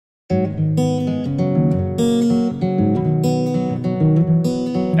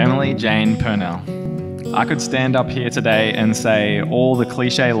Jane Purnell. I could stand up here today and say all the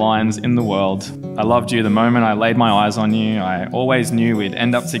cliche lines in the world. I loved you the moment I laid my eyes on you. I always knew we'd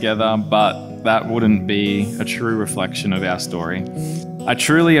end up together, but that wouldn't be a true reflection of our story. I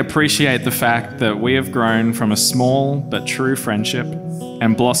truly appreciate the fact that we have grown from a small but true friendship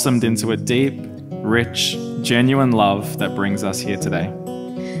and blossomed into a deep, rich, genuine love that brings us here today.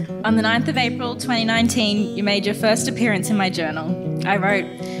 On the 9th of April 2019, you made your first appearance in my journal. I wrote,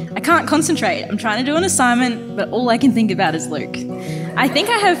 "I can't concentrate. I'm trying to do an assignment, but all I can think about is Luke. I think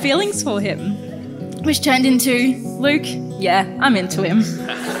I have feelings for him." Which turned into, "Luke, yeah, I'm into him."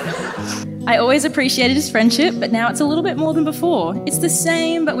 I always appreciated his friendship, but now it's a little bit more than before. It's the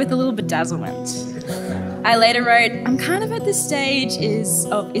same, but with a little bedazzlement. I later wrote, "I'm kind of at this stage is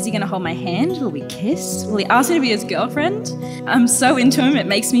he going to hold my hand? Will we kiss? Will he ask me to be his girlfriend? I'm so into him, it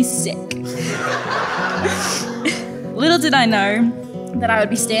makes me sick." Little did I know that I would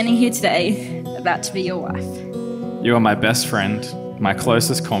be standing here today, about to be your wife. You are my best friend, my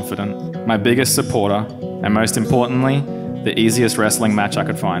closest confidant, my biggest supporter, and most importantly, the easiest wrestling match I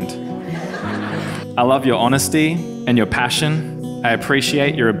could find. I love your honesty and your passion. I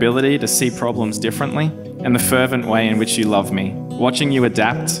appreciate your ability to see problems differently and the fervent way in which you love me. Watching you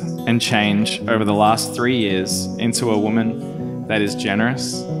adapt and change over the last 3 years into a woman that is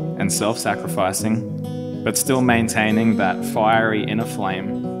generous and self-sacrificing, but still maintaining that fiery inner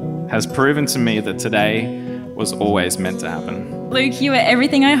flame, has proven to me that today was always meant to happen. Luke, you are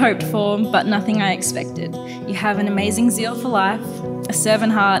everything I hoped for, but nothing I expected. You have an amazing zeal for life, a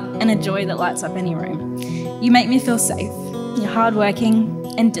servant heart, and a joy that lights up any room. You make me feel safe. You're hardworking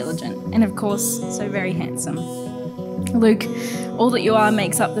and diligent, and of course, so very handsome. Luke, all that you are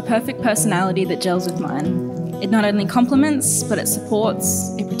makes up the perfect personality that gels with mine. It not only complements, but it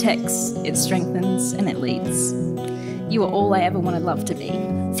supports, it protects, it strengthens, and it leads. You are all I ever wanted love to be.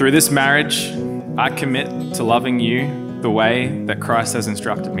 Through this marriage, I commit to loving you the way that Christ has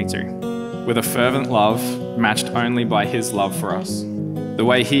instructed me to, with a fervent love matched only by his love for us. The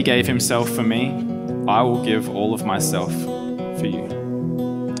way he gave himself for me, I will give all of myself for you.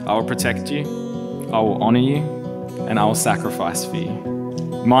 I will protect you, I will honor you, and I will sacrifice for you.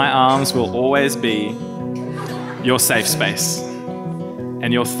 My arms will always be your safe space,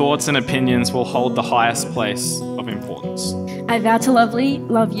 and your thoughts and opinions will hold the highest place of importance. I vow to love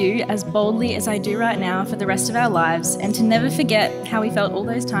you as boldly as I do right now for the rest of our lives, and to never forget how we felt all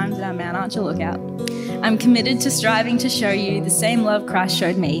those times at our Mount Archer lookout. I'm committed to striving to show you the same love Christ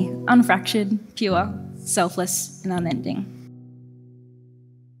showed me, unfractured, pure, selfless, and unending.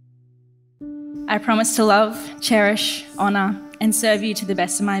 I promise to love, cherish, honour, and serve you to the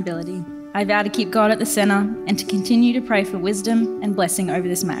best of my ability. I vow to keep God at the centre and to continue to pray for wisdom and blessing over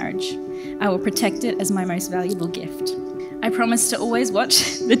this marriage. I will protect it as my most valuable gift. I promise to always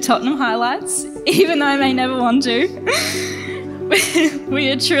watch the Tottenham highlights, even though I may never want to. We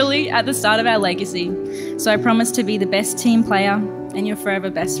are truly at the start of our legacy, so I promise to be the best team player and your forever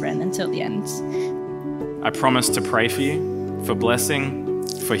best friend until the end. I promise to pray for you, for blessing,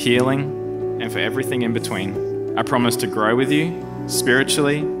 for healing, and for everything in between. I promise to grow with you,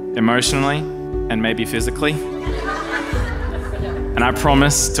 spiritually, emotionally, and maybe physically. And I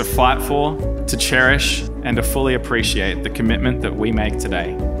promise to fight for, to cherish, and to fully appreciate the commitment that we make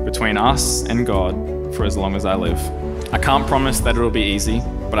today between us and God for as long as I live. I can't promise that it'll be easy,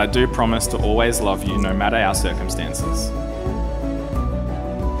 but I do promise to always love you no matter our circumstances.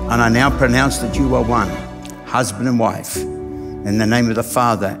 And I now pronounce that you are one, husband and wife, in the name of the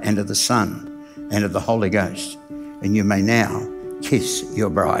Father and of the Son and of the Holy Ghost. And you may now kiss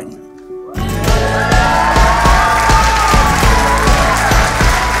your bride.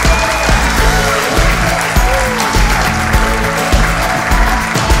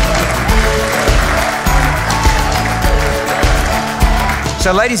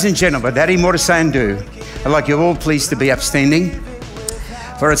 So ladies and gentlemen, without any more to say and do, I'd like you all please to be upstanding.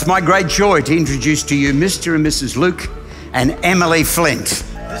 For it's my great joy to introduce to you Mr. and Mrs. Luke and Emily Flint.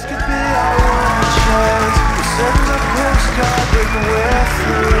 This could be our one chance. We're sending a postcard that we're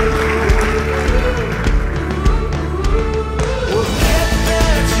through. We'll get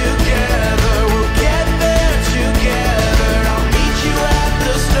there together. We'll get there together. I'll meet you at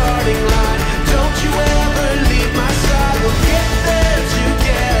the starting line. Don't you ever leave my side. We'll get there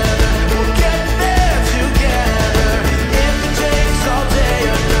together. We'll get there together. If it takes all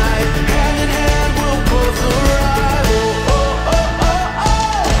day or night, hand in hand we'll both arrive. Oh, oh, oh, oh, oh.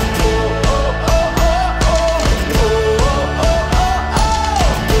 Oh, oh, oh, oh, oh. Oh, oh, oh,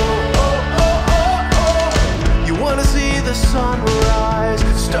 oh, oh.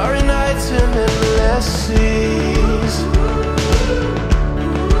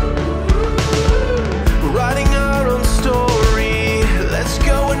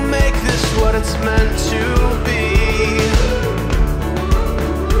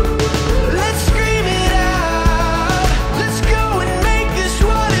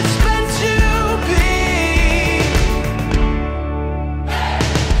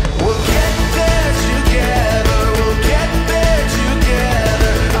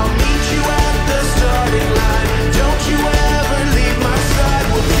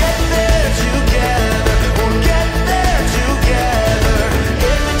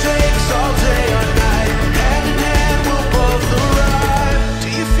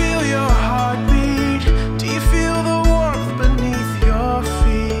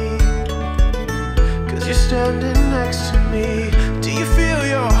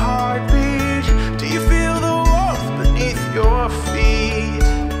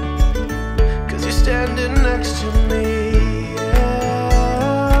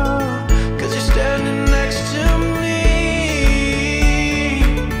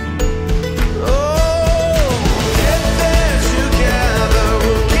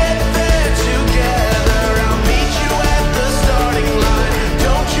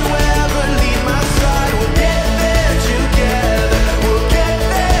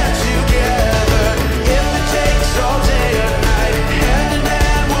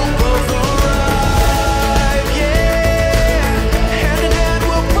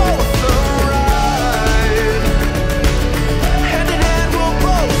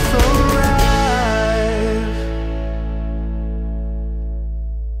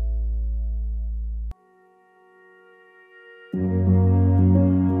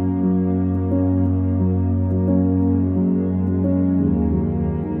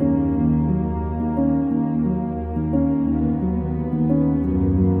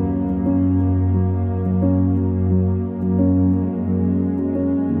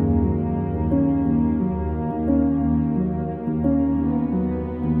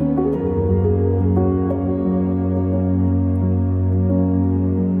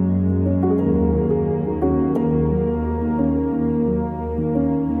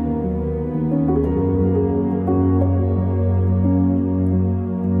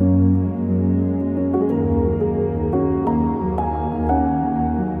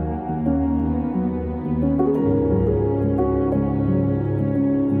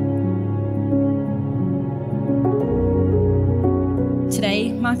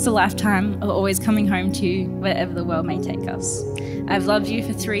 It's a lifetime of always coming home to you wherever the world may take us. I've loved you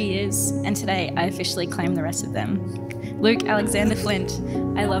for 3 years, and today I officially claim the rest of them. Luke Alexander Flint,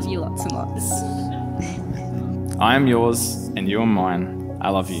 I love you lots and lots. I am yours and you are mine.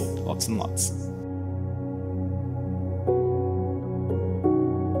 I love you lots and lots.